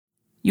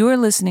You are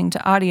listening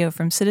to audio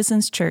from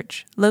Citizens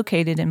Church,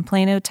 located in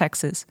Plano,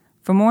 Texas.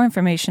 For more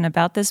information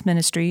about this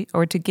ministry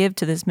or to give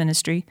to this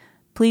ministry,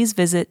 please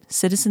visit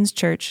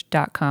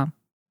citizenschurch.com.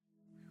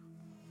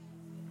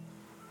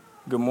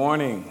 Good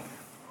morning.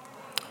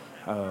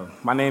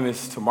 My name is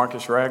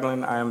Tamarcus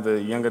Ragland. I am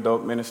the young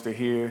adult minister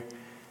here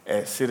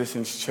at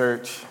Citizens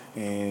Church.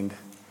 And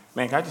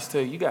man, can I just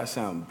tell you, you guys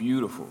sound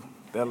beautiful.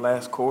 That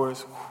last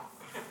chorus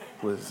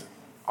was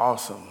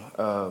awesome.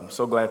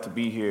 So glad to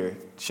be here.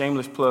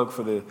 Shameless plug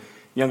for the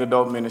young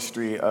adult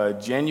ministry.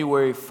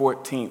 January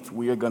 14th,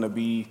 we are going to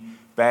be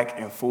back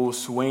in full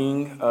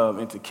swing.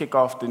 And to kick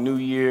off the new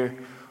year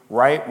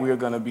right, we are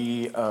going to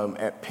be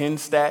at Penn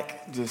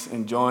Stack, just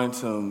enjoying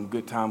some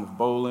good time of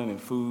bowling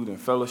and food and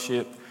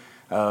fellowship.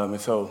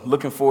 And so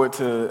looking forward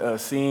to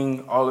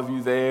seeing all of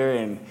you there.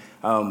 And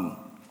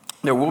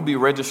there will be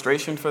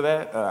registration for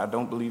that. I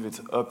don't believe it's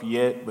up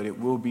yet, but it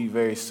will be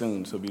very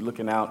soon. So be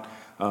looking out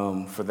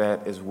for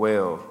that as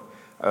well.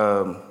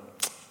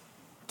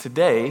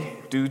 Today,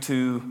 due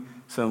to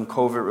some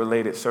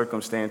COVID-related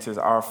circumstances,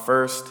 our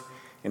first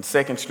and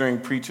second string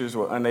preachers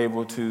were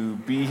unable to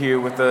be here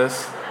with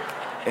us.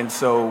 And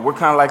so we're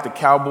kind of like the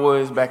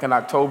Cowboys back in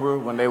October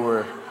when they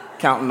were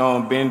counting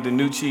on Ben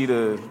DiNucci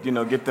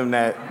to, get them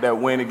that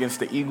win against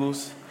the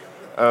Eagles.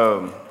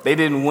 They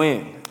didn't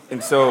win.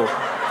 And so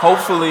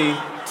hopefully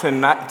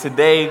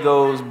today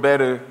goes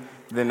better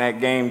than that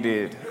game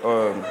did,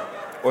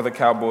 or the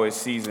Cowboys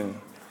season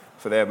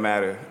for that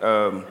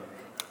matter.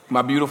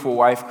 My beautiful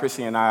wife,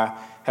 Chrissy, and I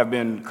have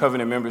been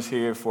covenant members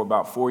here for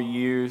about 4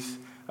 years.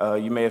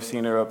 You may have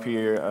seen her up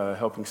here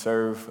helping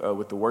serve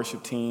with the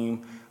worship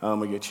team,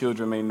 or your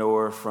children may know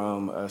her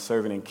from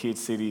serving in Kid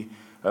City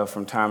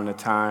from time to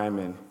time.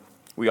 And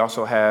we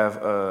also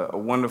have a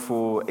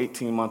wonderful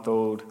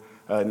 18-month-old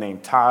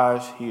named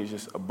Taj. He is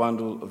just a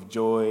bundle of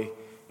joy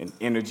and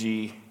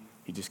energy.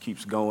 He just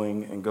keeps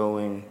going and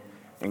going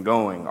and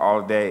going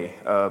all day.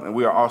 And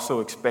we are also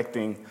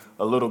expecting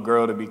a little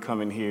girl to be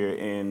coming here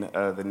in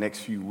the next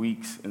few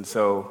weeks. And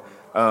so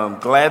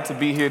glad to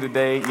be here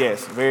today.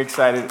 Yes, very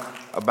excited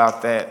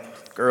about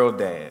that, girl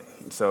dad.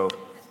 And so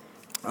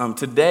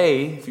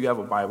today, if you have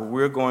a Bible,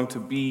 we're going to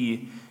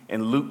be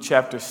in Luke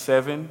chapter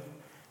 7,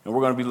 and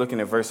we're going to be looking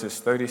at verses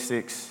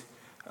 36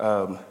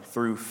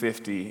 through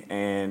 50.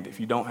 And if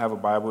you don't have a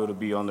Bible, it'll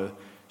be on the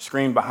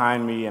screen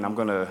behind me, and I'm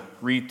going to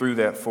read through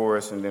that for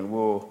us, and then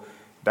we'll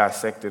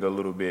dissect it a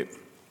little bit.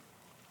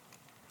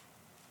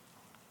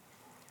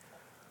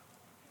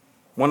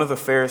 One of the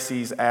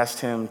Pharisees asked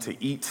him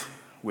to eat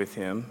with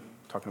him,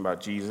 talking about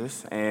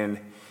Jesus, and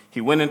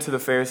he went into the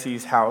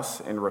Pharisee's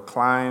house and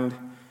reclined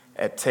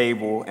at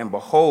table, and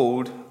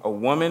behold, a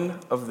woman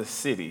of the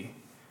city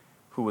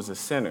who was a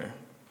sinner,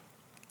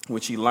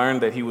 which he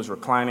learned that he was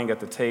reclining at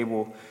the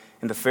table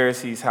in the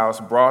Pharisee's house,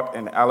 brought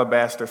an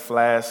alabaster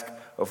flask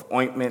of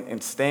ointment,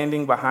 and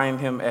standing behind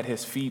him at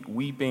his feet,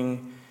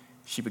 weeping,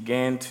 she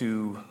began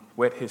to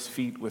wet his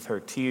feet with her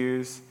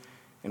tears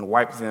and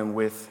wiped them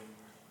with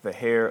the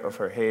hair of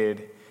her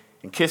head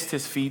and kissed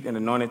his feet and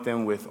anointed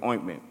them with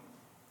ointment.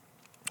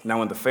 Now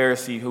when the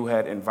Pharisee who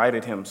had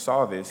invited him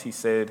saw this, he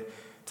said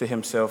to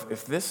himself,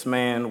 if this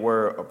man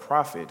were a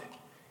prophet,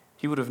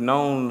 he would have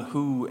known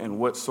who and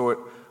what sort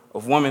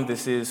of woman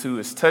this is who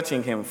is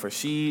touching him, for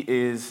she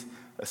is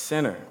a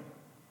sinner.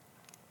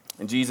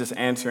 And Jesus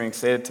answering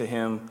said to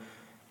him,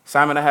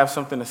 Simon, I have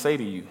something to say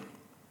to you.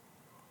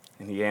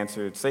 And he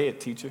answered, say it,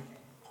 teacher.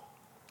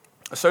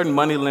 A certain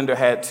moneylender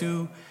had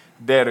 2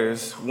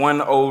 debtors.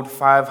 One owed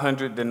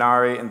 500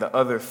 denarii and the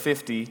other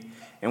 50.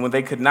 And when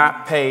they could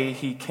not pay,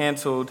 he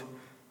canceled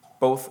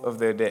both of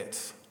their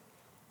debts.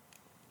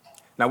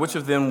 Now, which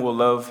of them will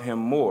love him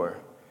more?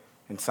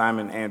 And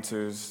Simon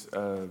answers,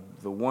 the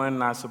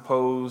one, I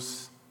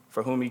suppose,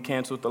 for whom he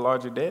canceled the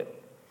larger debt.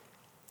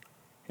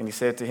 And he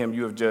said to him,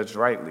 you have judged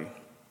rightly.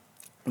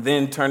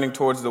 Then turning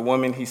towards the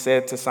woman, he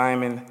said to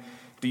Simon,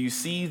 do you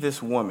see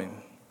this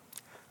woman?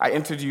 I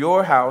entered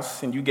your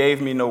house, and you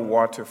gave me no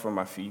water for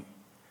my feet.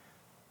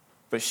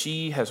 But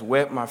she has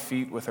wet my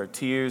feet with her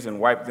tears and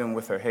wiped them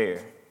with her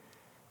hair.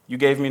 You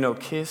gave me no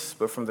kiss,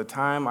 but from the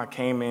time I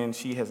came in,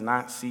 she has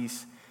not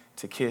ceased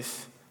to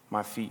kiss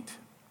my feet.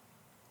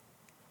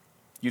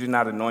 You did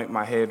not anoint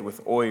my head with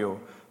oil,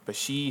 but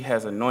she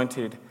has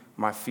anointed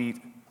my feet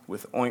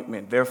with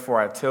ointment. Therefore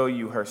I tell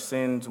you, her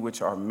sins,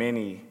 which are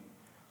many,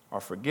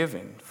 are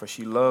forgiven, for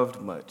she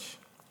loved much.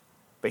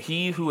 But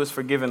he who is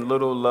forgiven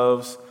little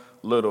loves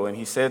little. And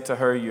he said to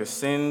her, your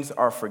sins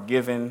are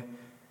forgiven.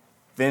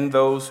 Then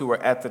those who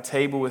were at the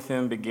table with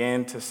him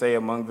began to say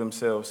among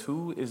themselves,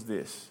 who is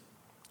this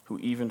who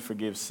even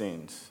forgives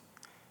sins?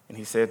 And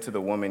he said to the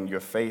woman,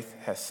 your faith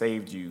has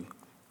saved you.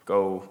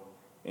 Go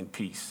in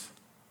peace.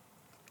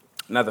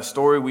 Now, the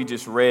story we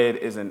just read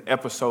is an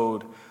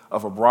episode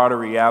of a broader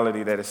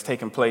reality that has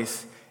taken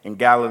place in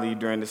Galilee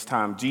during this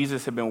time.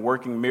 Jesus had been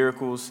working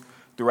miracles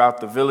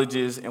throughout the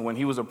villages, and when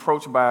he was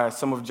approached by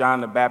some of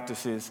John the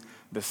Baptist's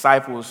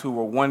disciples who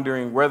were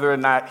wondering whether or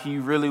not he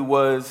really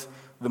was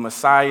the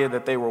Messiah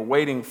that they were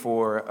waiting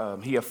for,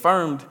 he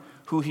affirmed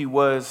who he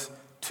was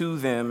to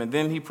them, and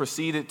then he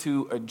proceeded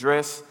to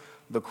address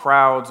the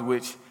crowds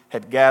which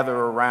had gathered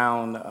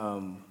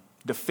around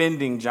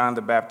defending John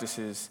the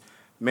Baptist's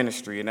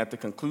ministry. And at the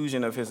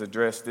conclusion of his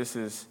address, this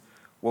is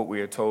what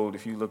we are told.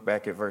 If you look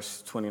back at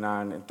verse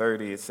 29 and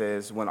 30, it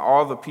says, "When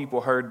all the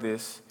people heard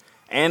this,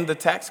 and the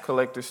tax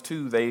collectors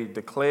too, they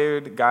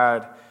declared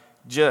God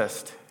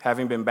just,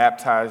 having been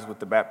baptized with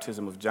the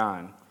baptism of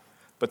John.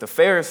 But the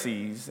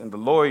Pharisees and the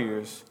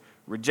lawyers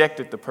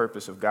rejected the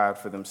purpose of God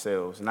for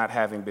themselves, not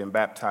having been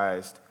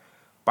baptized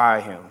by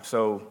him."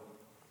 So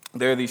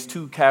there are these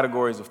two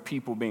categories of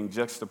people being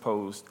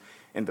juxtaposed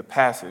in the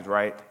passage,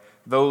 right?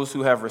 Those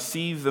who have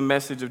received the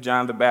message of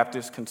John the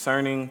Baptist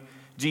concerning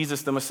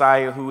Jesus the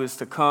Messiah, who is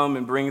to come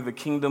and bring the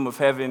kingdom of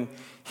heaven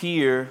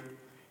here,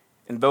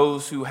 and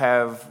those who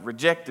have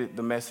rejected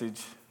the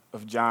message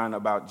of John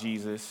about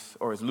Jesus,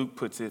 or as Luke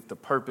puts it, the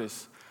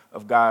purpose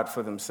of God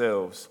for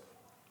themselves.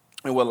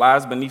 And what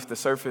lies beneath the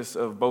surface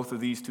of both of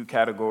these two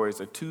categories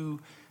are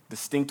two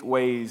distinct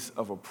ways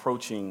of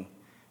approaching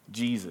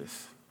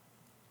Jesus.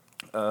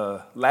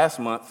 Last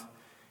month,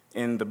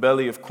 in the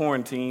belly of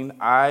quarantine,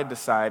 I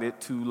decided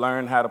to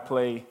learn how to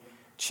play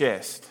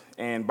chess.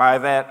 And by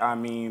that, I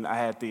mean I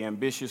had the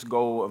ambitious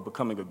goal of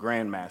becoming a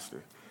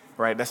grandmaster,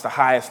 right? That's the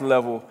highest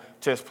level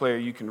chess player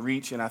you can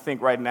reach. And I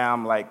think right now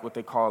I'm like what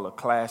they call a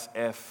class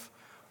F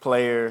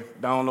player.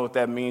 Don't know what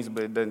that means,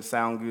 but it doesn't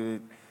sound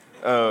good.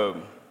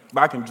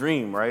 But I can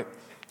dream, right?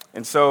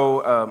 And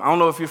so I don't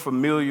know if you're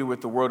familiar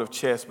with the world of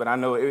chess, but I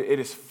know it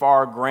is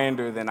far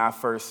grander than I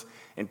first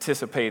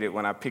anticipated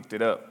when I picked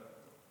it up.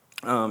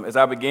 As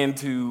I began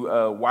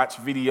to watch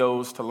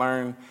videos to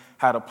learn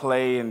how to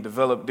play and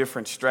develop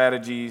different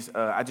strategies,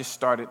 I just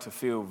started to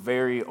feel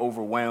very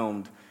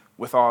overwhelmed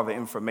with all the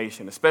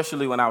information,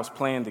 especially when I was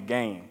playing the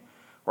game,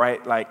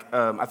 right? Like,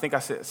 I think I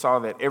saw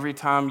that every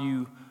time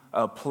you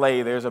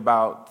play, there's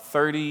about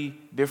 30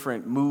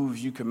 different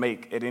moves you can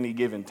make at any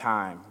given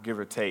time, give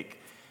or take.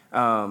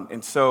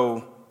 And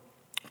so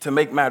to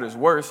make matters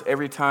worse,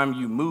 every time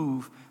you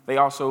move, they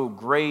also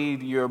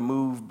grade your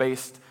move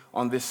based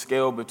on this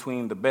scale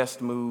between the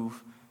best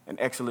move, an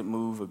excellent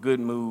move, a good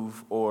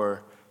move,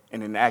 or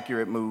an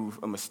inaccurate move,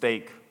 a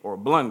mistake, or a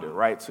blunder,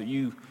 right? So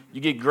you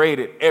get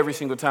graded every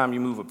single time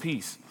you move a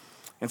piece.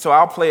 And so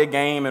I'll play a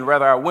game, and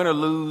whether I win or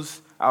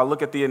lose, I'll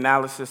look at the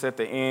analysis at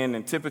the end,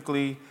 and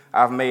typically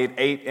I've made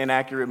 8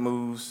 inaccurate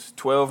moves,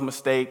 12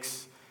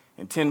 mistakes,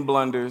 and 10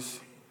 blunders.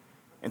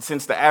 And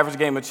since the average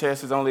game of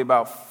chess is only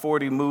about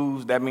 40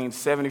 moves, that means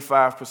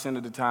 75%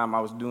 of the time I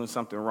was doing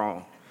something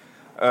wrong.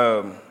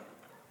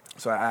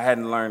 So I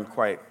hadn't learned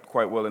quite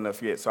well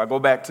enough yet. So I go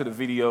back to the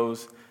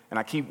videos, and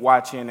I keep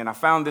watching, and I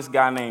found this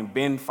guy named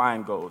Ben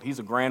Feingold. He's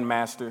a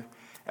grandmaster,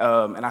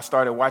 and I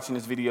started watching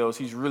his videos.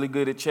 He's really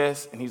good at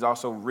chess, and he's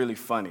also really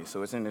funny,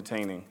 so it's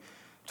entertaining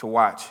to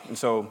watch. And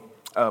so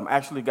I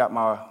actually got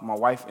my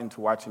wife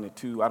into watching it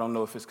too. I don't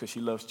know if it's because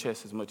she loves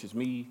chess as much as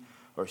me,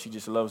 or she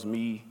just loves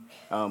me,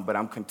 but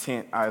I'm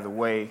content either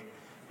way.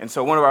 And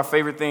so one of our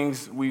favorite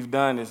things we've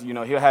done is,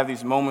 he'll have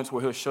these moments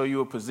where he'll show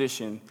you a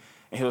position,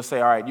 and he'll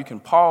say, all right, you can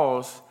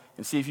pause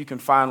and see if you can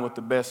find what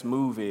the best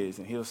move is.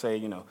 And he'll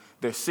say,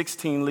 there's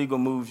 16 legal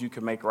moves you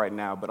can make right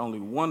now, but only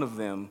one of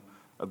them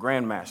a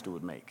grandmaster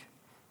would make.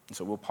 And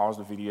so we'll pause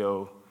the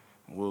video,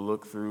 and we'll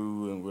look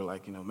through, and we're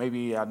like,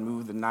 maybe I'd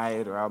move the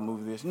knight, or I'll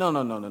move this. No,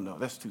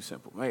 that's too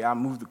simple. Maybe I'll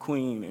move the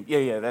queen, and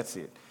yeah, that's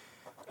it.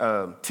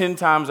 10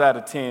 times out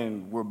of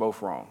 10, we're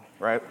both wrong,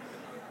 right?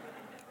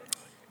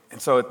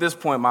 And so at this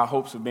point, my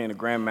hopes of being a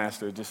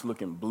grandmaster are just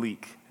looking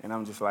bleak. And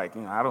I'm just like,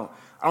 I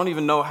don't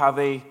even know how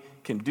they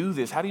can do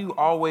this. How do you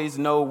always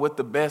know what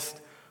the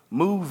best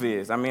move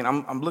is? I mean,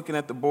 I'm looking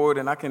at the board,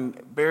 and I can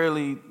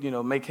barely,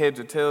 make heads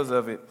or tails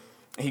of it.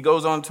 And he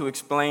goes on to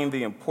explain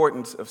the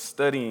importance of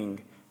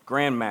studying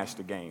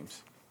grandmaster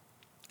games.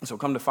 And so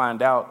come to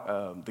find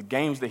out, the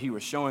games that he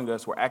was showing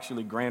us were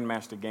actually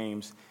grandmaster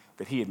games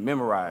that he had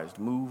memorized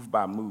move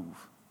by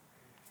move.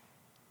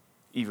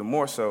 Even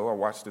more so, I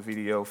watched the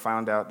video,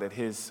 found out that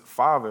his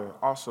father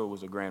also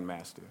was a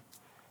grandmaster.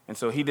 And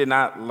so he did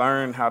not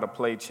learn how to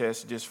play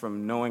chess just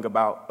from knowing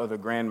about other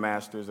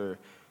grandmasters or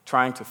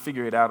trying to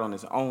figure it out on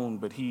his own,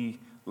 but he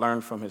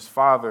learned from his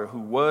father, who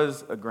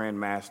was a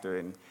grandmaster.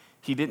 And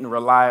he didn't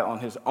rely on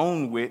his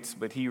own wits,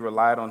 but he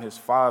relied on his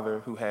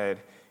father, who had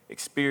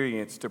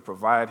experience to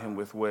provide him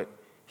with what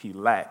he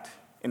lacked.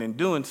 And in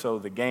doing so,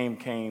 the game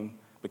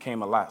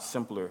became a lot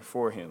simpler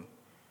for him.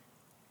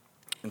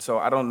 And so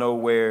I don't know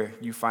where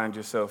you find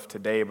yourself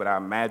today, but I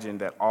imagine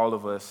that all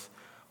of us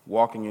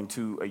walking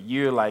into a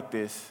year like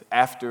this,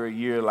 after a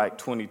year like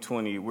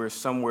 2020, we're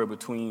somewhere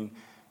between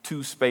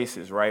two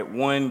spaces, right?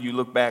 One, you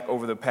look back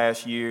over the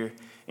past year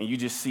and you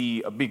just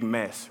see a big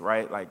mess,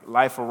 right? Like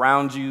life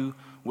around you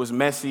was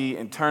messy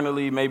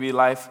internally, maybe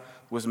life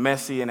was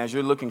messy, and as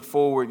you're looking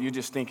forward, you're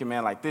just thinking,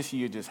 man, like this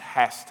year just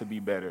has to be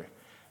better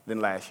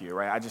than last year,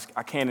 right?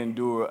 I can't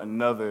endure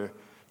another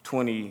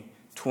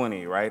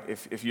 2020, right?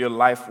 If your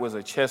life was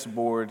a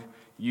chessboard,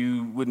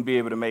 you wouldn't be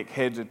able to make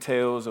heads or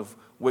tails of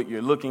what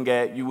you're looking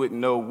at. You wouldn't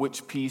know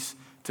which piece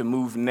to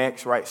move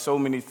next, right? So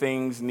many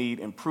things need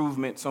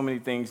improvement. So many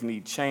things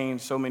need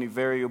change. So many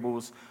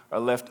variables are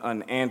left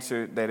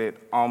unanswered that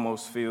it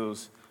almost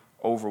feels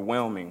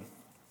overwhelming.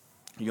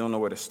 You don't know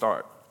where to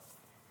start.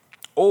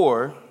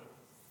 Or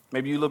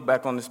maybe you look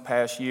back on this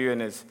past year,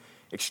 and as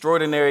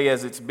extraordinary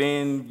as it's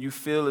been, you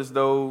feel as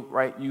though,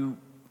 right,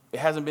 it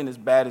hasn't been as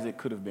bad as it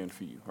could have been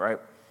for you, right?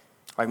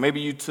 Like maybe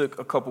you took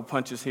a couple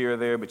punches here or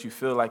there, but you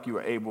feel like you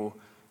were able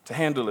to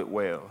handle it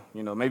well.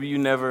 Maybe you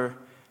never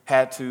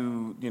had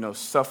to,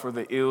 suffer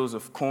the ills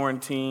of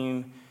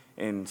quarantine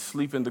and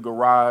sleep in the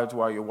garage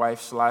while your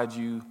wife slides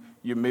you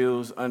your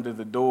meals under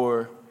the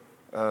door.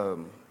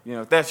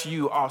 If that's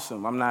you,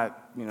 awesome. I'm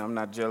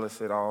not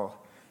jealous at all.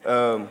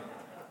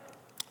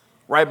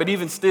 Right, but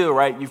even still,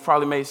 right, you've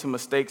probably made some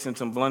mistakes and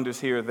some blunders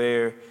here or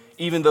there,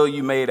 even though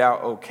you made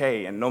out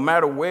okay. And no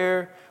matter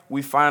where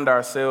we find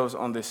ourselves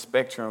on this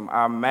spectrum,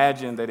 I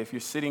imagine that if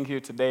you're sitting here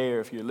today or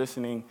if you're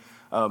listening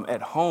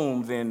at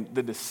home, then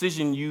the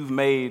decision you've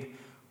made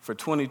for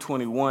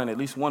 2021, at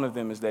least one of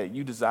them, is that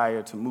you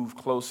desire to move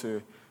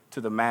closer to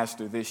the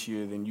Master this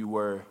year than you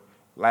were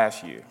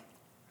last year.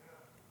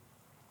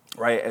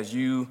 Right,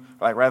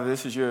 rather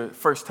this is your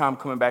first time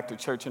coming back to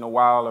church in a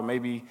while, or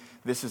maybe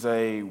this is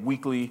a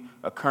weekly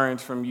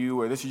occurrence from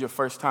you, or this is your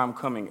first time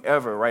coming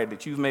ever, right,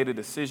 that you've made a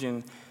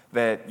decision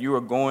that you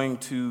are going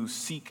to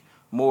seek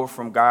more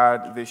from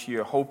God this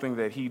year, hoping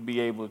that He'd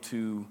be able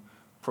to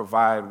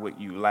provide what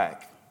you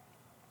lack.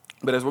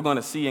 But as we're going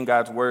to see in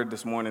God's Word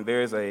this morning,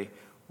 there is a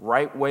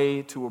right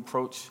way to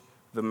approach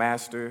the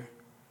Master,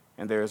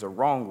 and there is a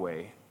wrong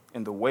way,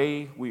 and the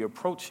way we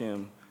approach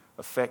Him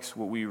affects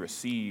what we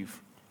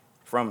receive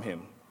from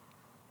Him.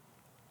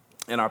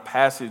 In our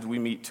passage, we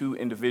meet two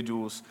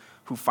individuals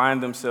who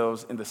find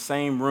themselves in the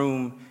same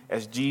room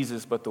as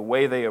Jesus, but the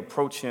way they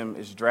approach Him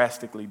is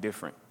drastically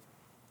different.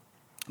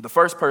 The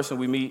first person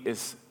we meet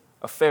is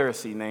a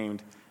Pharisee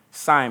named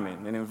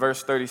Simon, and in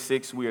verse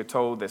 36, we are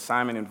told that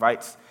Simon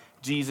invites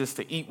Jesus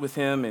to eat with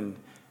him, and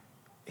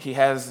he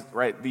has,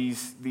 right,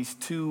 these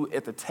two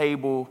at the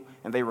table,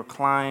 and they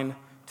recline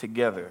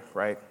together,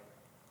 right?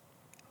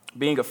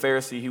 Being a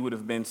Pharisee, he would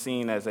have been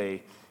seen as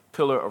a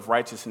pillar of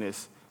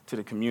righteousness to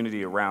the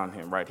community around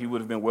him, right? He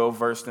would have been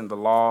well-versed in the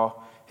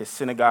law. His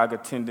synagogue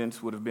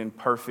attendance would have been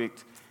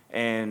perfect,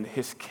 and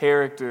his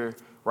character,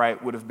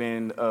 right, would have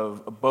been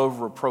above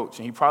reproach,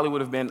 and he probably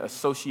would have been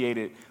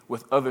associated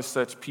with other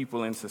such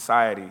people in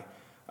society.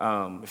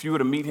 If you were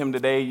to meet him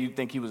today, you'd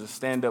think he was a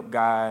stand-up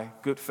guy,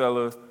 good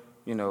fella,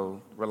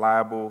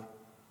 reliable.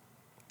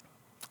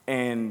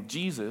 And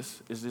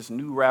Jesus is this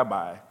new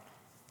rabbi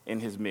in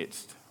his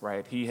midst,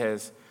 right? He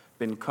has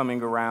been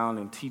coming around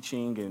and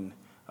teaching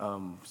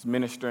and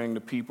ministering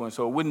to people. And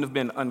so it wouldn't have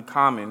been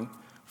uncommon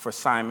for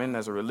Simon,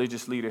 as a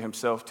religious leader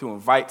himself, to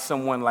invite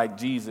someone like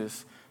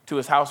Jesus to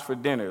his house for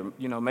dinner,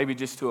 maybe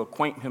just to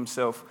acquaint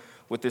himself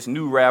with this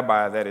new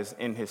rabbi that is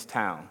in his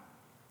town.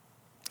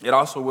 It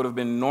also would have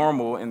been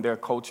normal in their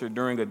culture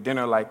during a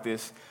dinner like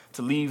this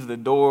to leave the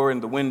door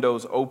and the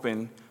windows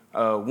open,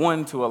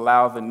 one, to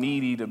allow the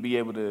needy to be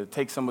able to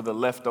take some of the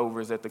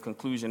leftovers at the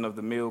conclusion of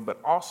the meal, but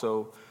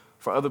also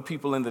for other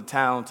people in the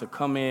town to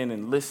come in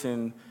and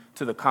listen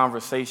to the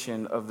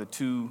conversation of the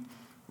two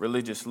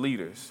religious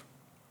leaders.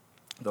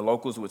 The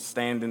locals would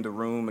stand in the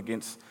room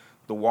against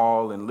the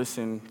wall and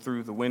listen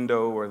through the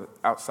window or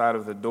outside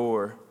of the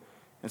door.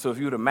 And so if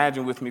you would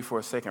imagine with me for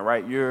a second,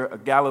 right, you're a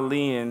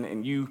Galilean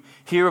and you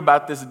hear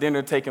about this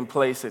dinner taking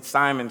place at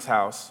Simon's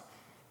house,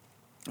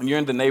 and you're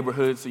in the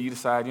neighborhood, so you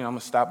decide, I'm going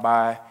to stop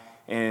by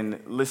and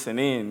listen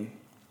in.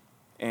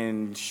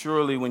 And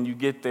surely when you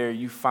get there,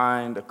 you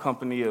find a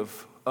company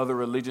of other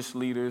religious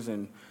leaders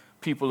and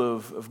people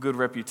of good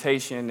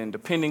reputation, and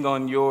depending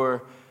on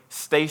your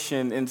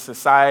station in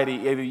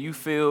society, either you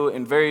feel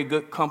in very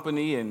good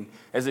company and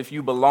as if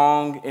you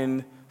belong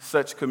in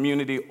such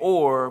community,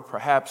 or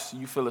perhaps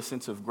you feel a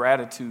sense of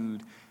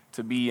gratitude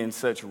to be in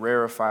such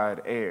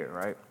rarefied air,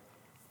 right?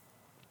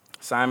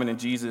 Simon and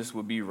Jesus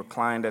would be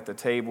reclined at the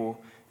table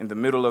in the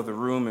middle of the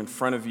room in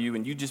front of you,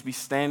 and you'd just be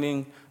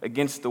standing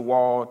against the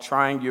wall,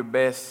 trying your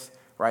best,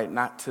 right,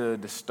 not to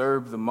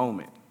disturb the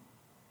moment,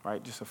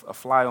 right? Just a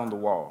fly on the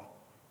wall.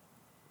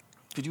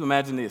 Could you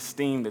imagine the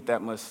esteem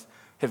that must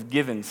have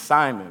given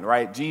Simon,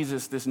 right?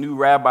 Jesus, this new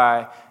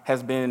rabbi,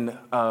 has been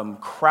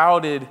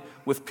crowded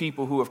with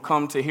people who have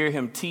come to hear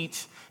him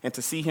teach and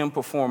to see him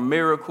perform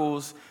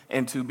miracles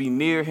and to be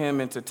near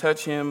him and to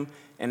touch him.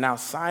 And now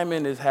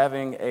Simon is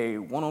having a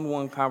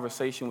one-on-one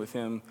conversation with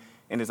him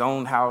in his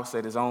own house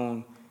at his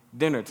own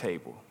dinner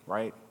table,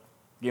 right?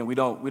 Again, we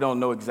don't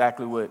know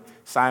exactly what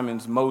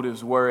Simon's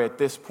motives were at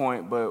this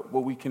point, but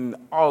what we can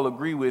all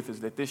agree with is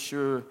that this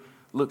sure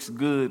looks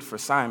good for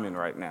Simon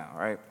right now,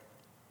 right?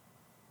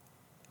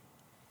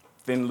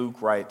 Then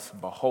Luke writes,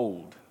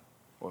 behold,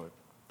 or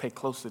pay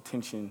close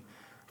attention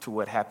to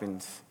what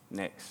happens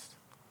next.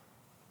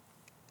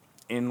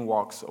 In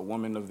walks a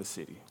woman of the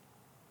city.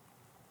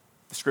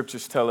 The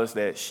scriptures tell us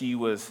that she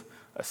was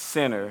a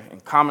sinner,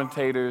 and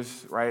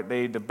commentators, right,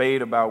 they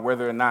debate about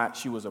whether or not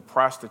she was a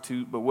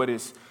prostitute, but what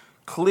is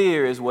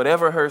clear as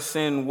whatever her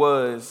sin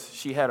was,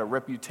 she had a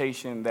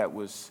reputation that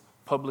was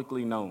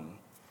publicly known.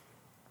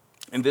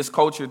 In this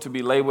culture, to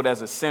be labeled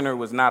as a sinner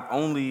was not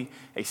only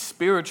a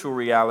spiritual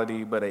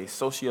reality, but a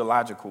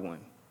sociological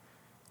one.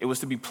 It was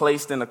to be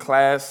placed in a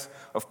class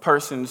of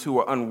persons who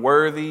were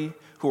unworthy,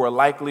 who are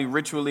likely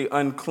ritually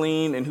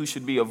unclean, and who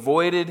should be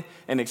avoided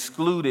and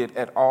excluded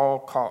at all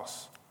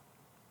costs.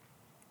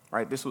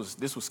 Right? This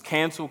was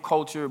cancel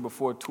culture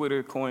before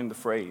Twitter coined the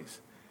phrase.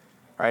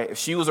 Right? If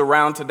she was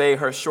around today,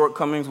 her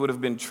shortcomings would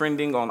have been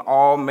trending on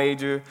all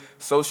major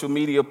social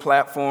media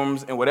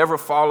platforms, and whatever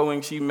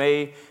following she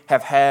may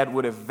have had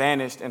would have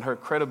vanished, and her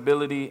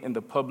credibility in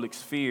the public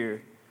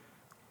sphere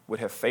would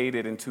have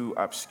faded into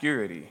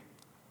obscurity.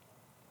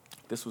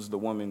 This was the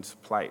woman's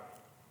plight.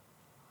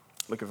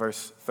 Look at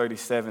verse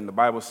 37. The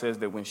Bible says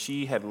that when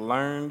she had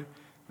learned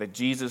that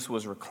Jesus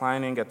was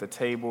reclining at the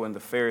table in the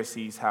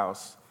Pharisee's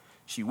house,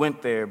 she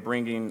went there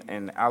bringing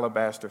an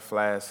alabaster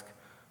flask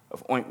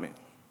of ointment.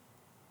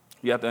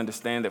 You have to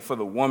understand that for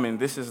the woman,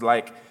 this is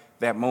like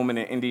that moment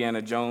in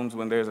Indiana Jones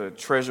when there's a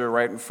treasure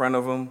right in front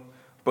of him,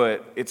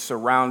 but it's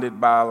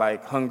surrounded by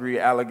like hungry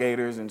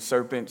alligators and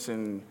serpents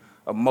and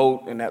a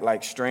moat and that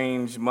like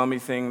strange mummy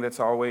thing that's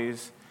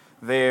always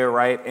there,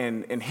 right?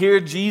 And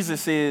here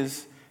Jesus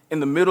is in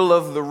the middle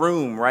of the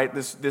room, right?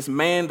 This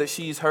man that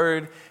she's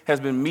heard has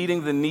been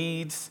meeting the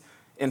needs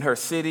in her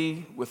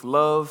city with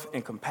love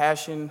and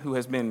compassion, who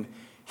has been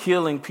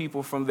healing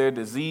people from their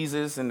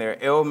diseases and their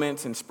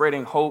ailments and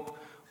spreading hope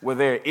where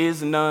there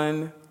is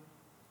none.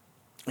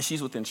 And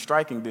she's within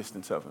striking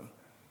distance of him.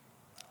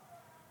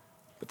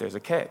 But there's a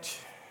catch.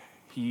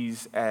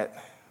 He's at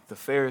the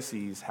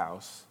Pharisee's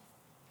house,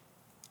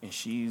 and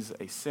she's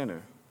a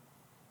sinner.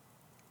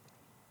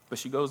 But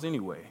she goes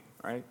anyway,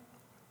 right?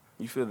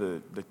 You feel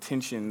the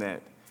tension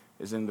that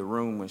is in the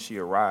room when she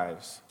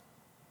arrives.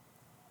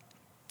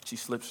 She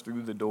slips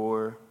through the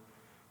door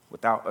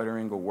without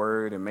uttering a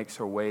word and makes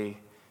her way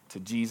to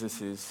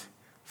Jesus'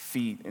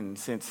 feet. And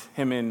since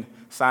him and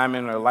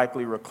Simon are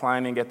likely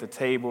reclining at the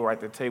table, right,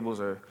 the tables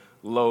are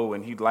low,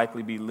 and he'd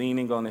likely be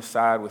leaning on his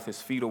side with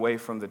his feet away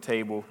from the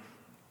table,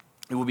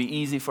 it will be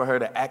easy for her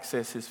to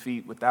access his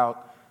feet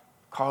without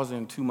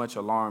causing too much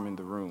alarm in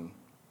the room.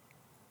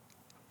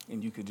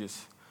 And you could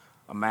just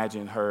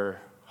imagine her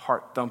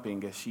heart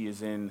thumping as she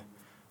is in,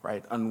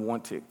 right,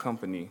 unwanted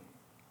company.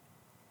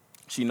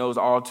 She knows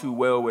all too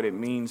well what it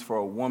means for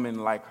a woman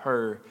like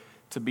her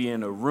to be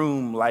in a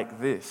room like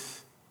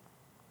this.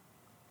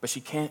 But she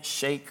can't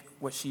shake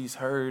what she's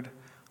heard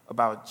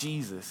about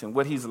Jesus and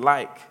what he's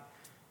like.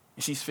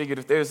 And she's figured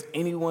if there's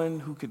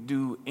anyone who could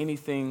do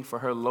anything for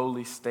her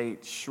lowly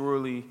state,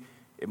 surely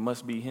it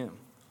must be him.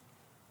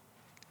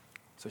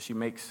 So she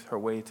makes her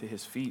way to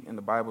his feet, and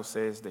the Bible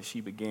says that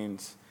she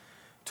begins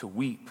to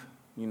weep.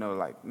 You know,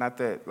 like not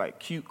that like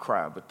cute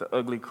cry, but the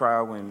ugly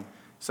cry when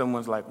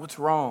someone's like, "What's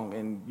wrong?"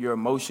 and your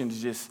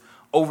emotions just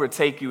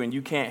overtake you and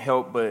you can't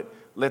help but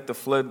let the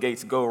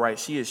floodgates go, right?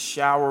 She is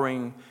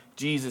showering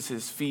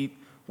Jesus' feet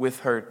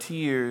with her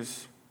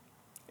tears.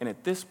 And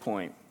at this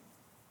point,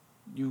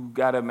 you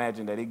got to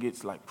imagine that it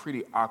gets like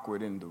pretty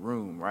awkward in the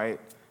room, right?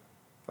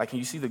 Like, can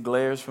you see the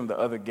glares from the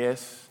other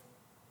guests,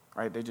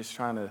 right? They're just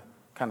trying to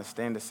kind of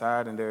stand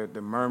aside, and they're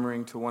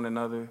murmuring to one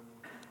another.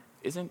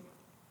 Isn't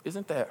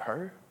that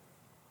her?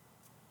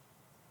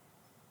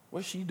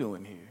 What's she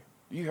doing here?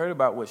 You heard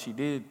about what she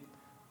did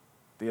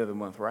the other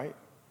month, right?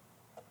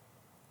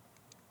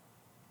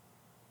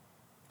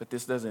 But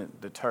this doesn't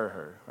deter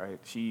her, right?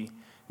 She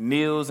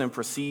kneels and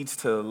proceeds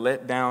to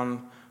let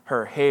down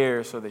her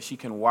hair so that she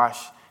can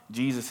wash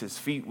Jesus'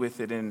 feet with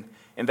it. And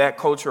in that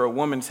culture, a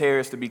woman's hair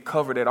is to be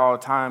covered at all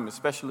times,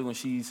 especially when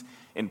she's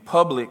in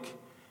public.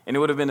 And it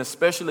would have been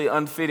especially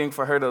unfitting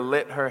for her to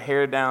let her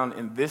hair down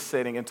in this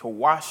setting and to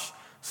wash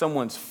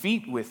someone's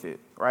feet with it,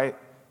 right?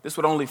 This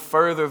would only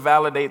further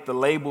validate the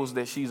labels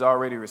that she's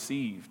already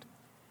received.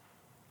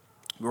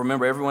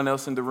 Remember, everyone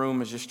else in the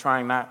room is just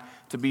trying not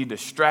to be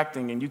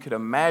distracting, and you could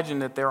imagine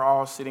that they're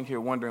all sitting here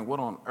wondering, what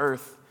on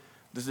earth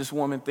does this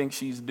woman think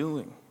she's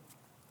doing?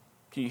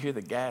 Can you hear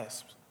the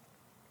gasps?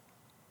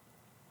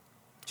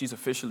 She's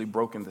officially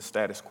broken the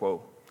status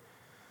quo.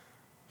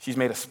 She's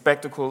made a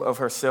spectacle of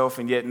herself,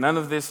 and yet none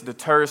of this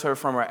deters her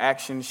from her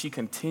actions. She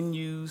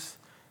continues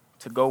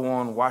to go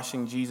on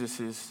washing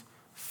Jesus'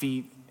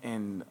 feet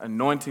and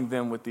anointing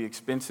them with the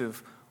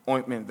expensive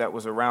ointment that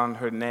was around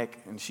her neck.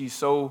 And she's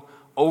so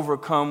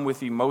overcome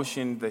with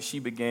emotion that she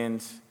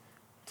begins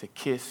to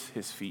kiss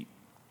his feet.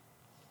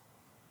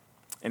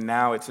 And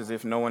now it's as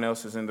if no one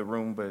else is in the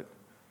room but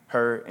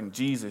her and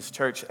Jesus.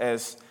 Church,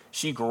 as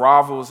she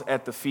grovels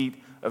at the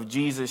feet of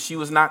Jesus, she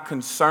was not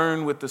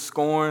concerned with the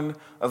scorn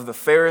of the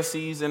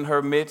Pharisees in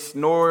her midst,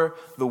 nor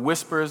the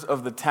whispers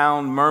of the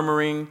town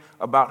murmuring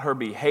about her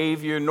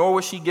behavior, nor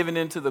was she given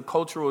into the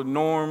cultural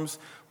norms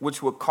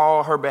which would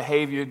call her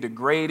behavior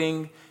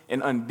degrading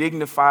and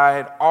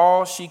undignified.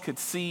 All she could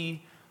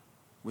see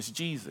was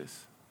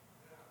Jesus.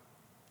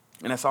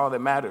 And that's all that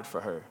mattered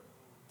for her,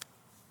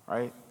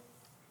 right?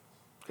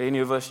 Can any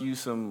of us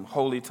use some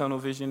holy tunnel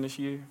vision this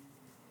year?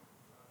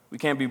 We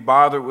can't be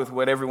bothered with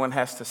what everyone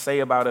has to say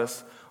about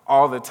us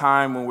all the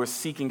time when we're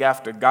seeking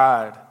after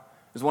God.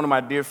 There's one of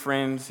my dear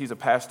friends, he's a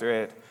pastor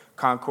at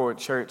Concord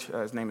Church.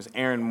 His name is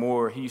Aaron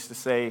Moore. He used to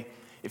say,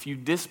 if you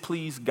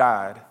displease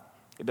God,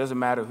 it doesn't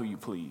matter who you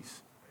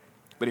please.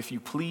 But if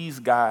you please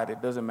God,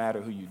 it doesn't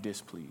matter who you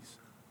displease.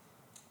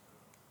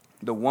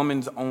 The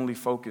woman's only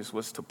focus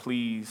was to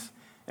please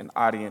an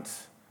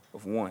audience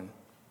of one.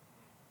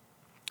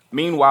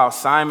 Meanwhile,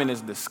 Simon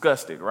is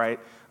disgusted, right?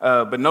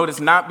 But notice,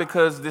 not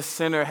because this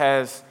sinner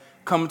has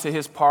come to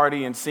his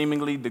party and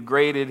seemingly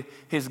degraded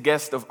his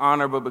guest of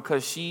honor, but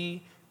because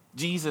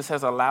Jesus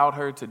has allowed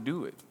her to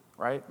do it,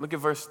 right? Look at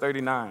verse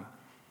 39.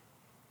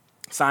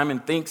 Simon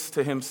thinks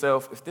to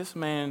himself, if this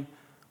man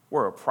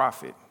were a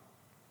prophet,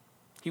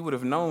 he would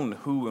have known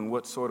who and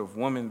what sort of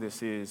woman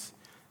this is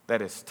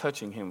that is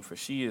touching him, for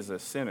she is a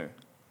sinner.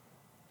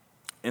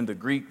 In the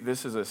Greek,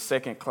 this is a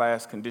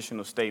second-class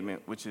conditional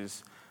statement, which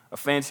is a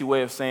fancy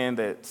way of saying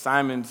that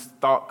Simon's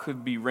thought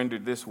could be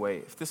rendered this way.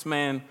 If this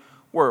man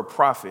were a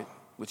prophet,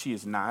 which he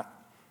is not,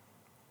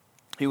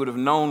 he would have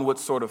known what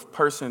sort of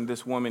person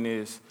this woman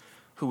is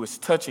who is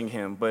touching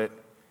him, but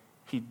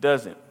he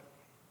doesn't.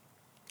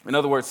 In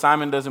other words,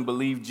 Simon doesn't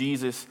believe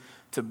Jesus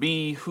to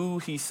be who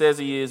he says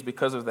he is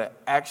because of the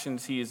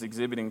actions he is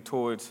exhibiting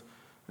towards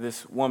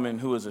this woman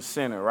who is a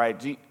sinner,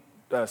 right?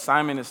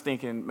 Simon is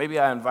thinking, maybe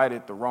I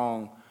invited the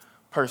wrong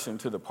person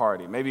to the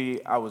party.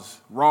 Maybe I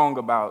was wrong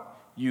about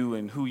you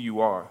and who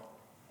you are.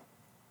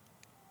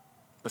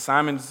 But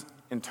Simon's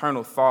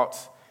internal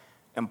thoughts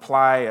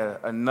imply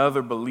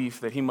another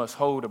belief that he must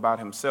hold about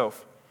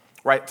himself,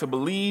 right? To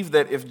believe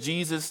that if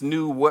Jesus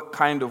knew what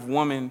kind of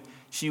woman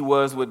she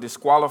was would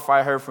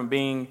disqualify her from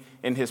being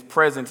in his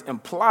presence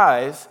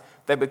implies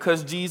that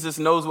because Jesus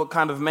knows what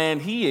kind of man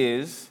he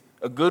is,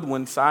 a good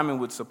one, Simon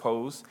would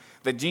suppose,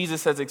 that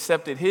Jesus has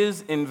accepted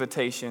his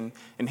invitation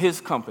and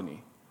his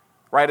company,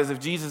 right? As if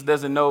Jesus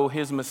doesn't know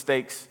his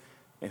mistakes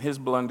and his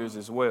blunders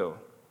as well.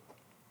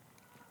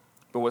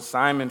 But what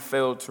Simon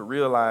failed to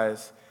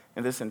realize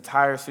in this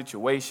entire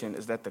situation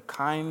is that the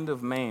kind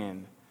of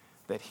man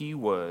that he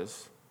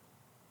was,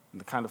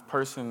 and the kind of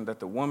person that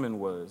the woman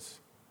was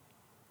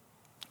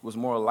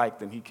more alike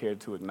than he cared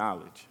to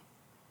acknowledge.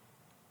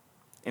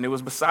 And it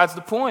was besides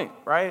the point,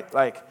 right?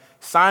 Like,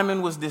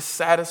 Simon was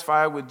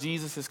dissatisfied with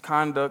Jesus'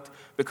 conduct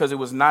because it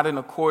was not in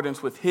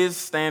accordance with his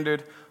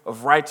standard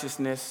of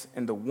righteousness,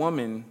 and the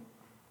woman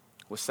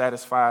was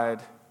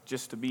satisfied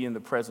just to be in the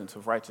presence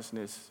of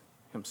righteousness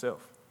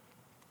himself.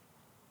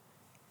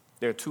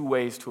 There are two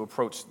ways to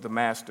approach the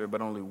master,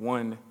 but only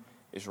one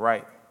is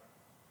right.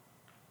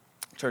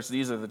 Church,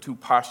 these are the two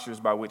postures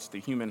by which the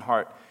human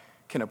heart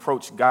can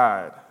approach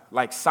God.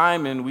 Like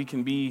Simon, we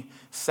can be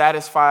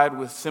satisfied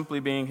with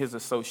simply being his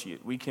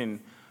associate. We can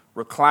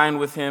recline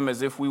with him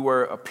as if we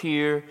were a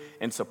peer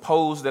and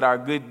suppose that our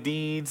good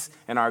deeds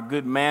and our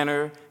good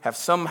manner have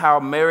somehow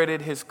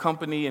merited his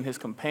company and his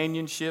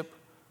companionship.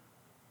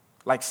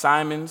 Like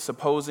Simon,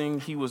 supposing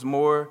he was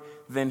more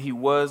than he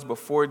was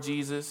before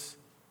Jesus,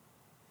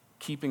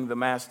 keeping the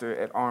master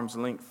at arm's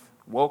length,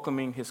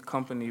 welcoming his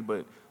company,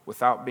 but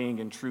without being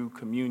in true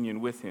communion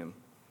with him.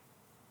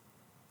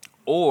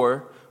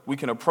 Or we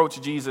can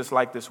approach Jesus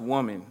like this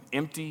woman,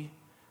 empty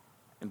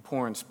and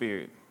poor in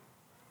spirit,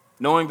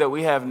 knowing that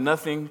we have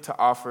nothing to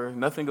offer,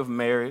 nothing of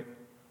merit,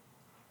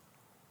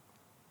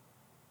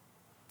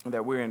 and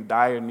that we're in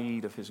dire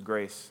need of his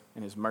grace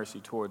and his mercy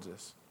towards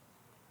us.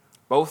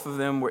 Both of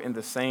them were in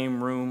the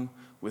same room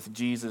with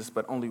Jesus,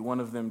 but only one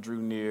of them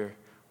drew near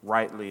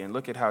rightly. And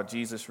look at how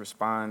Jesus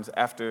responds.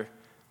 After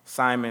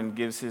Simon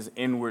gives his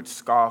inward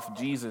scoff,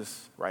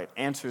 Jesus, right,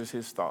 answers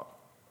his thought.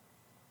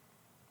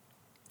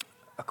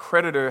 A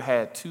creditor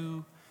had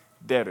two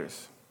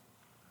debtors.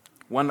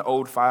 One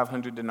owed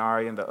 500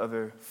 denarii and the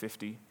other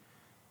 50.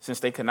 Since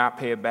they could not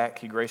pay it back,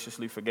 he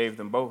graciously forgave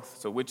them both.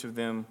 So which of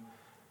them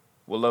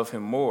will love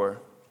him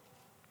more?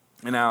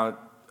 And now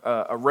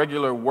a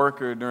regular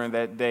worker during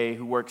that day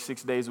who worked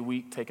 6 days a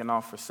week, taking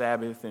off for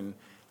Sabbath and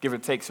give or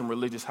take some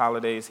religious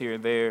holidays here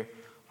and there,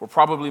 will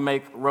probably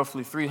make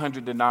roughly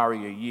 300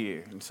 denarii a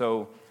year. And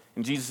so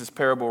in Jesus'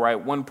 parable, right,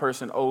 one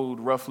person owed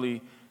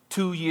roughly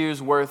 2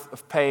 years' worth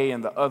of pay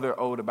and the other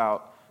owed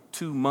about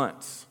 2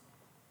 months.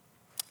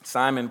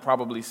 Simon,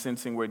 probably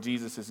sensing where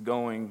Jesus is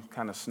going,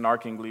 kind of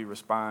snarkingly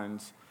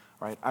responds,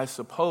 right, I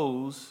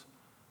suppose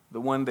the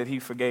one that he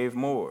forgave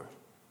more.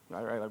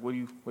 Right? Like, what do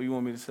you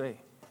want me to say?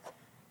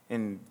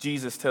 And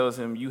Jesus tells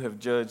him, you have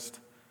judged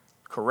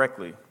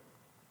correctly.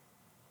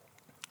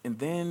 And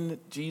then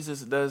Jesus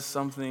does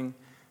something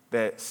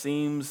that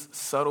seems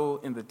subtle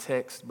in the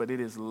text, but it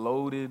is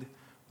loaded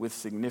with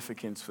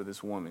significance for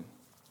this woman.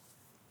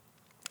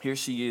 Here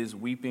she is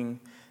weeping,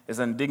 as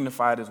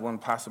undignified as one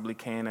possibly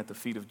can at the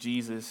feet of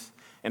Jesus,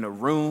 in a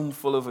room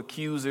full of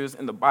accusers,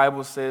 and the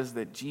Bible says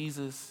that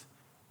Jesus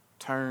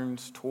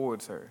turns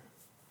towards her.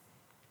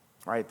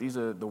 Right? These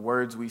are the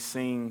words we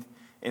sing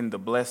in the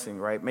blessing,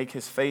 right? Make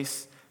his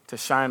face to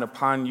shine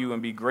upon you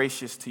and be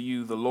gracious to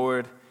you. The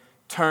Lord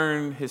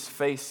turn his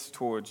face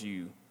towards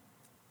you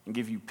and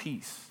give you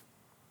peace.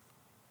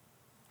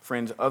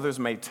 Friends, others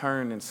may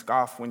turn and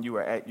scoff when you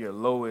are at your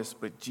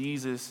lowest, but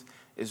Jesus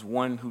is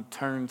one who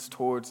turns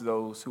towards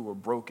those who are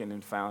broken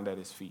and found at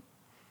his feet.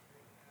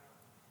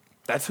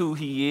 That's who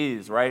he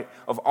is, right?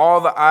 Of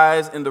all the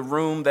eyes in the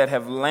room that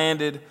have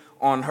landed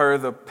on her,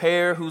 the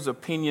pair whose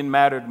opinion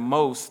mattered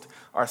most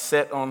are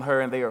set on her,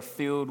 and they are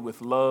filled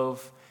with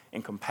love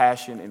and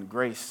compassion and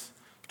grace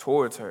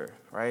towards her,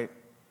 right?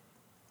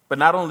 But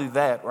not only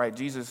that, right?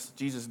 Jesus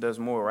does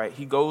more, right?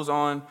 He goes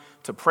on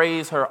to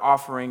praise her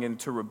offering and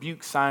to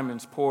rebuke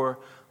Simon's poor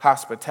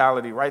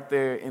hospitality right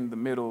there in the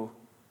middle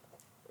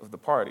of the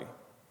party.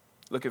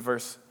 Look at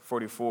verse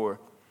 44.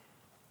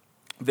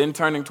 Then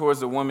turning towards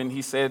the woman,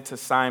 he said to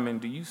Simon,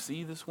 "Do you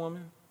see this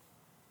woman?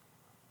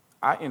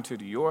 I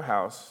entered your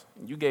house,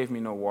 and you gave me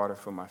no water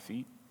for my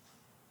feet,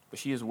 but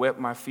she has wet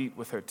my feet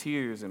with her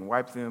tears and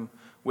wiped them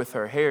with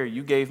her hair.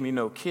 You gave me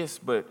no kiss,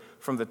 but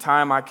from the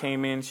time I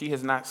came in, she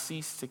has not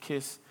ceased to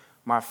kiss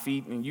my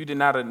feet. And you did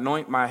not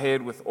anoint my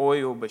head with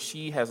oil, but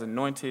she has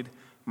anointed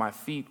my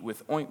feet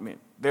with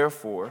ointment.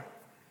 Therefore,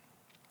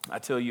 I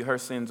tell you, her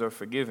sins are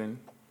forgiven,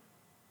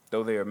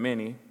 though they are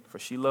many, for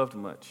she loved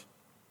much.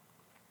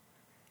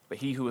 But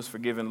he who is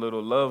forgiven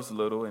little loves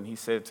little." And he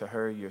said to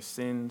her, "Your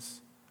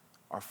sins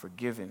are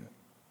forgiven."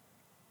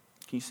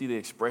 Can you see the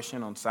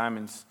expression on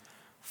Simon's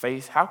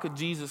face? How could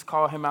Jesus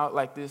call him out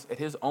like this at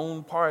his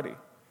own party?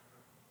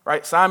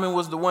 Right? Simon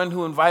was the one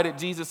who invited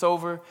Jesus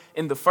over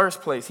in the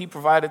first place. He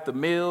provided the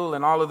meal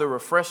and all of the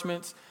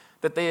refreshments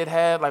that they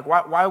had. Like,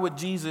 why would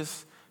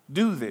Jesus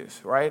do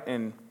this, right?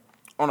 And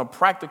on a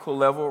practical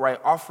level, right,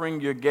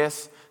 offering your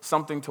guests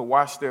something to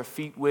wash their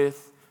feet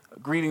with,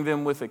 greeting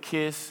them with a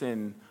kiss,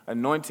 and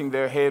anointing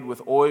their head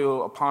with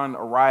oil upon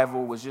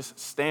arrival was just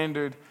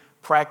standard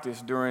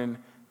practice during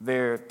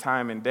their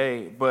time and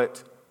day.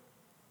 But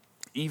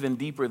even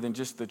deeper than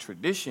just the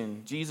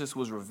tradition, Jesus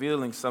was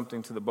revealing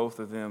something to the both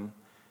of them,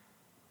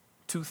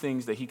 two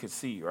things that he could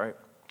see, right?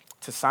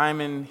 To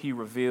Simon, he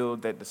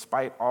revealed that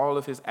despite all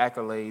of his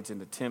accolades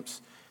and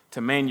attempts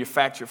to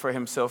manufacture for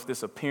himself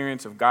this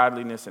appearance of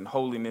godliness and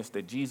holiness,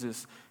 that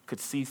Jesus could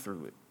see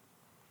through it.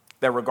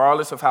 That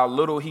regardless of how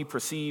little he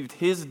perceived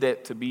his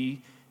debt to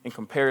be in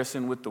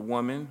comparison with the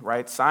woman,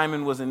 right?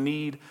 Simon was in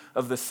need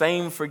of the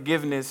same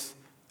forgiveness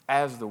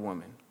as the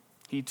woman.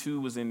 He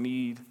too was in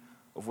need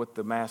of what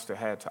the master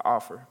had to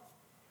offer.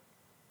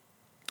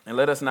 And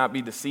let us not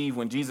be deceived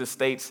when Jesus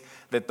states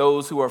that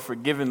those who are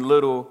forgiven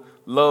little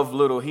love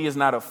little. He is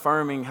not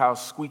affirming how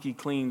squeaky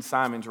clean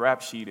Simon's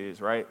rap sheet is,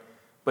 right?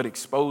 But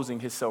exposing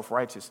his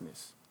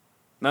self-righteousness.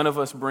 None of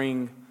us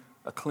bring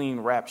a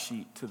clean rap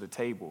sheet to the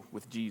table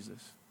with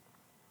Jesus.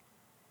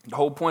 The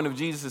whole point of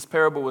Jesus'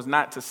 parable was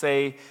not to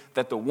say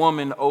that the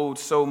woman owed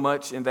so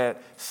much and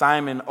that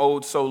Simon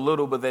owed so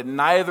little, but that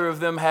neither of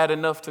them had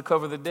enough to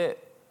cover the debt.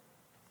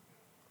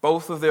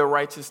 Both of their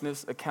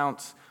righteousness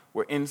accounts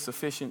were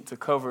insufficient to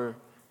cover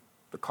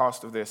the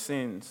cost of their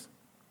sins.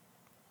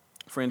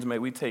 Friends, may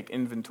we take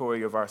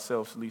inventory of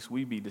ourselves, lest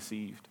we be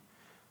deceived.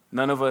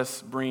 None of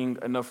us bring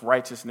enough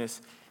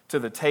righteousness to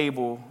the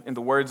table. In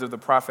the words of the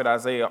prophet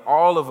Isaiah,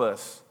 all of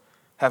us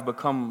have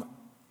become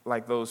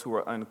like those who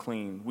are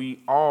unclean.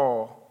 We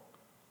all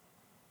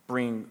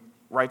bring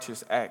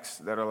righteous acts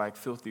that are like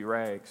filthy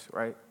rags,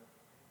 right?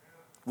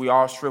 We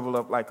all shrivel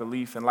up like a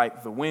leaf, and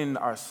like the wind,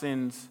 our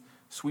sins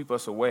sweep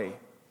us away.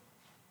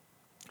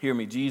 Hear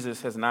me,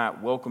 Jesus has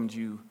not welcomed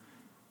you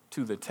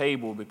to the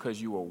table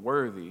because you are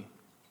worthy,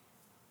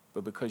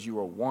 but because you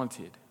are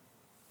wanted.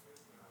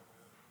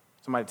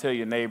 Somebody tell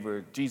your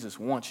neighbor, Jesus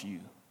wants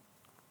you.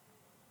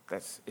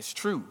 It's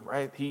true,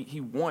 right?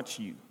 He wants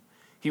you.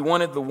 He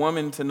wanted the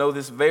woman to know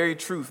this very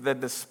truth,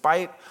 that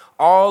despite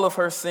all of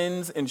her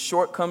sins and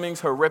shortcomings,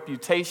 her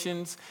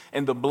reputations,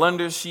 and the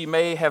blunders she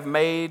may have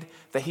made,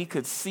 that he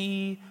could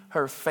see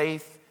her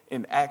faith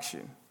in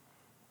action,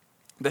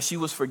 that she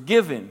was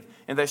forgiven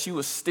and that she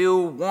was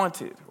still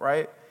wanted,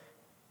 right?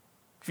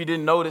 If you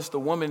didn't notice, the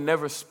woman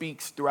never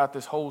speaks throughout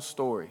this whole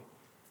story,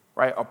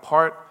 right?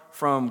 Apart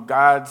from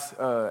God's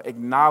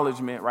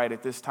acknowledgement, right,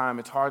 at this time,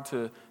 it's hard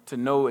to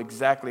know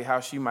exactly how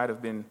she might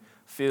have been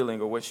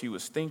feeling or what she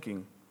was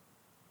thinking.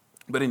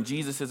 But in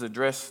Jesus'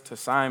 address to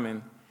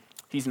Simon,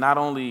 he's not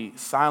only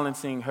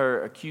silencing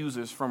her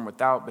accusers from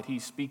without, but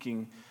he's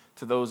speaking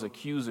to those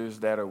accusers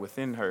that are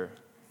within her.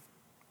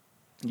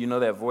 You know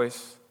that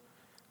voice,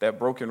 that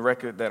broken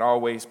record that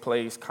always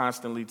plays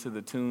constantly to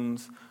the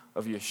tunes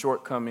of your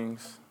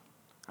shortcomings?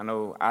 I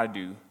know I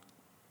do,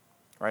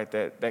 right?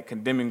 That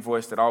condemning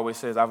voice that always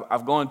says,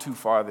 I've gone too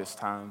far this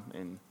time,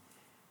 and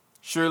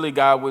surely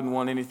God wouldn't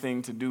want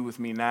anything to do with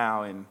me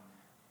now, and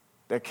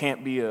there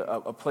can't be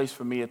a place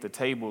for me at the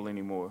table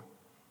anymore.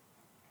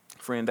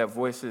 Friend, that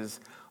voice is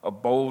a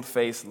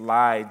bold-faced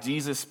lie.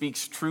 Jesus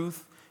speaks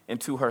truth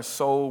into her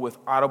soul with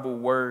audible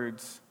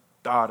words.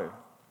 Daughter,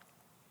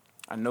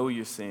 I know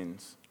your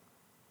sins,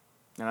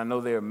 and I know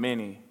there are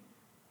many,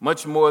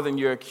 much more than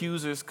your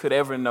accusers could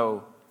ever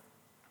know,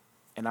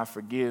 and I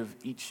forgive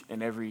each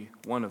and every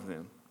one of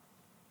them.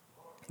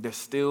 There's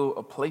still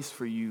a place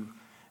for you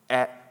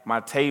at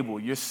my table.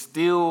 You're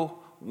still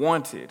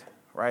wanted,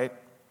 right?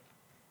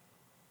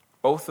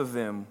 Both of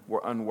them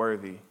were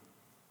unworthy,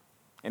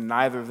 and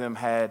neither of them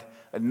had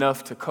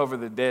enough to cover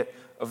the debt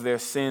of their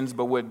sins.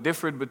 But what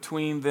differed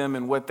between them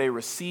and what they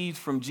received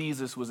from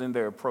Jesus was in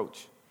their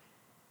approach.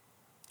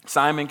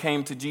 Simon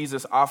came to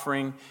Jesus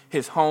offering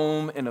his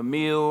home and a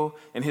meal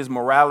and his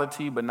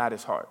morality, but not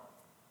his heart.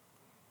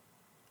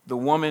 The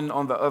woman,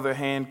 on the other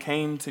hand,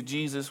 came to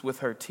Jesus with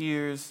her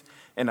tears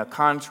and a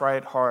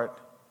contrite heart.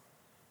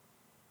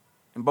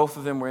 And both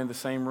of them were in the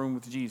same room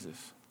with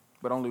Jesus,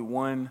 but only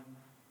one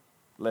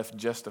left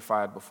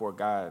justified before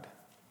God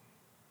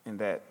in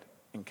that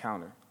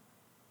encounter.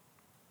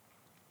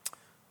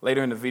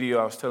 Later in the video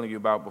I was telling you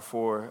about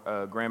before,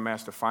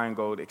 Grandmaster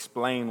Feingold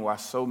explained why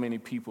so many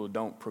people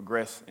don't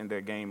progress in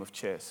their game of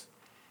chess.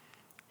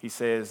 He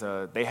says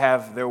they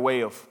have their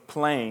way of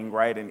playing,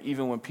 right? And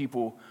even when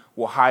people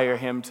will hire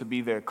him to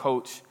be their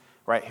coach,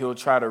 right, he'll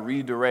try to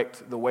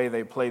redirect the way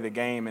they play the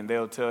game, and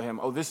they'll tell him,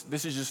 oh,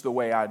 this is just the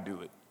way I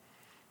do it.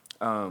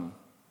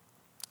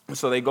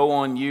 So they go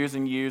on years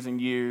and years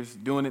and years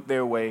doing it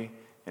their way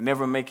and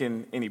never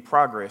making any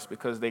progress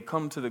because they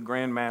come to the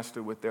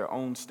Grandmaster with their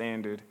own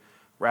standard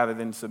rather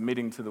than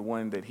submitting to the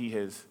one that he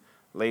has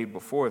laid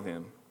before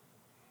them.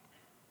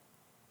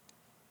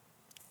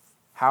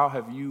 How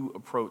have you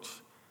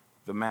approached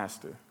the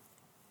Master?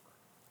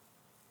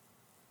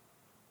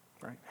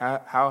 Right?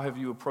 How have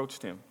you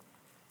approached him?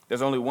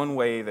 There's only one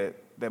way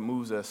that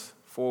moves us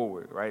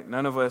forward, right?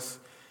 None of us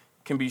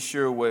can be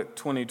sure what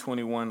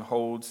 2021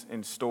 holds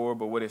in store,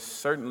 but what is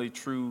certainly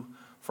true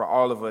for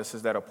all of us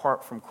is that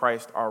apart from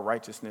Christ, our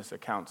righteousness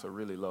accounts are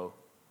really low.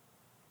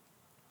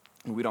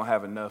 And we don't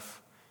have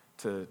enough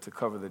to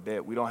cover the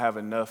debt. We don't have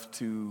enough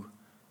to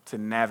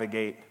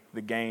navigate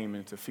the game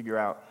and to figure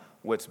out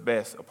what's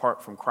best.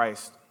 Apart from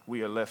Christ,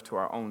 we are left to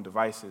our own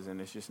devices, and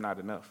it's just not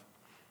enough.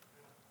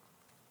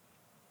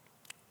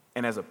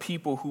 And as a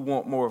people who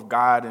want more of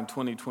God in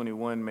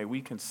 2021, may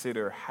we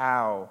consider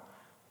how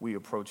we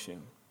approach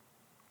him.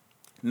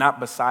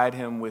 Not beside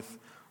him with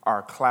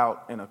our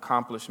clout and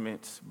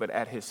accomplishments, but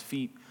at his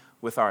feet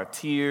with our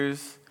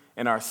tears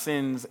and our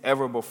sins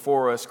ever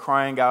before us,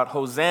 crying out,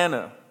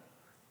 Hosanna,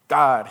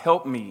 God,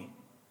 help me,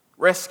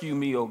 rescue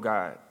me, O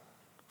God,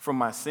 from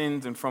my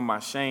sins and from my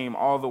shame,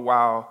 all the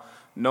while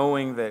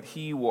knowing that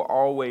he will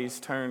always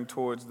turn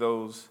towards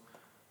those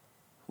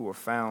who are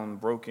found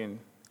broken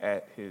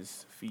at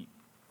his feet.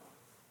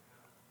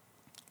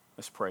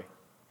 Let's pray.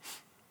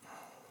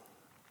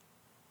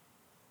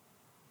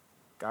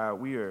 God,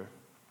 we're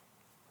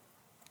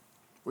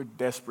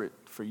desperate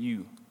for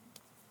you.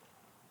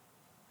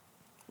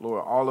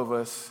 Lord, all of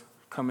us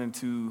come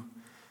into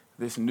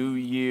this new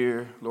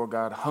year, Lord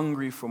God,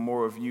 hungry for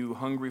more of you,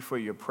 hungry for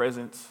your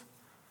presence,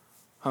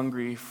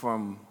 hungry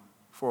for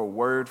a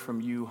word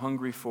from you,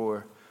 hungry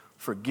for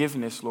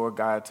forgiveness, Lord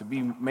God, to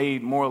be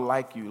made more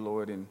like you,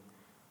 Lord. And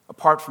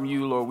apart from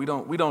you, Lord, we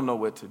don't know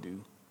what to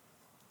do.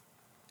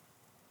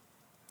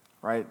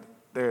 Right?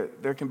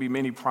 There can be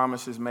many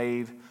promises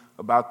made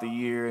about the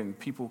year, and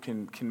people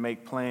can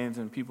make plans,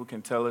 and people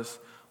can tell us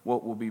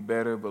what will be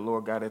better. But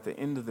Lord God, at the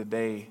end of the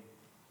day,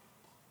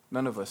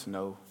 none of us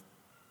know.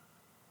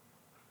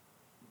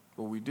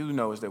 What we do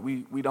know is that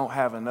we don't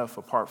have enough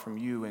apart from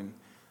you. And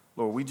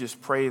Lord, we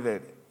just pray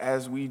that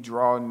as we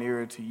draw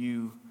nearer to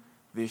you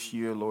this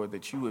year, Lord,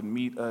 that you would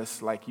meet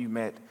us like you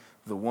met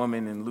the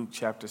woman in Luke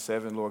chapter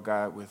 7, Lord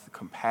God, with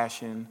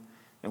compassion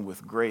and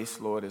with grace,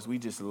 Lord, as we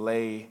just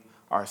lay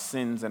our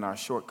sins and our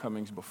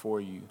shortcomings before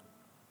you.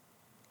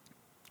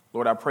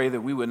 Lord, I pray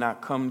that we would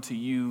not come to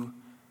you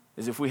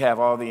as if we have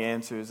all the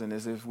answers and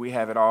as if we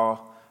have it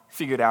all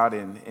figured out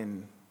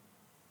and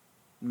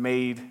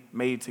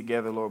made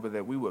together, Lord, but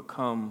that we would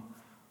come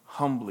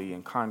humbly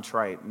and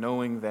contrite,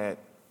 knowing that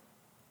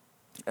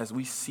as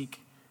we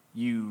seek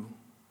you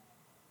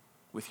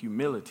with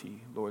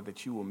humility, Lord,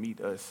 that you will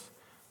meet us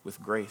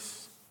with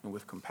grace and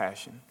with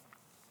compassion.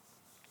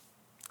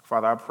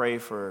 Father, I pray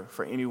for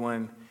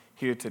anyone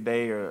here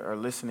today or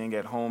listening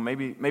at home.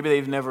 Maybe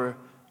they've never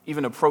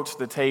even approached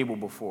the table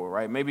before,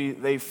 right? Maybe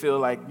they feel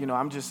like,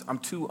 I'm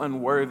too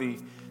unworthy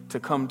to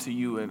come to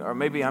you, or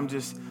maybe I'm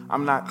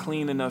not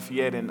clean enough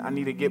yet and I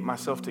need to get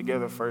myself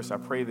together first. I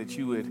pray that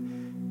you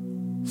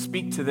would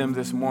speak to them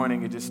this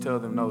morning and just tell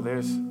them, no,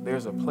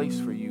 there's a place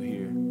for you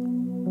here.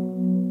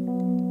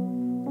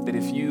 That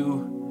if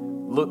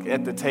you look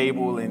at the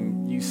table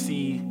and you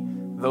see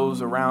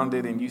those around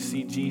it and you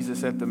see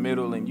Jesus at the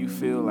middle and you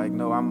feel like,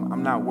 no,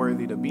 I'm not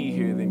worthy to be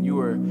here, then you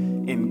are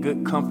in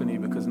good company,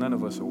 because none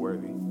of us are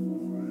worthy.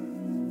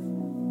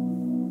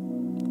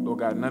 Lord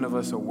God, none of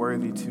us are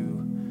worthy to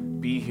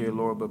be here,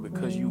 Lord, but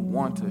because you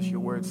want us, your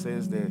word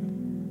says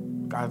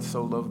that God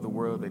so loved the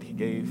world that he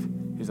gave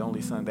his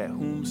only son, that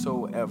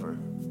whosoever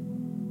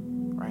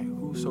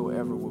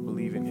will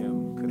believe in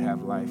him could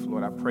have life.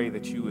 Lord, I pray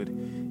that you would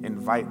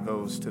invite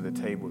those to the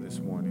table this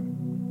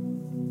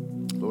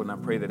morning. Lord, and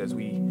I pray that as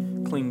we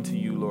cling to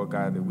you, Lord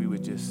God, that we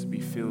would just be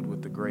filled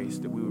with the grace,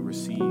 that we would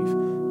receive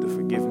the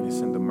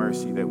forgiveness and the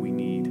mercy that we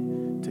need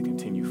to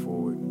continue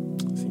forward.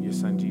 It's in your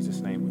son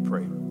Jesus' name we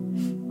pray.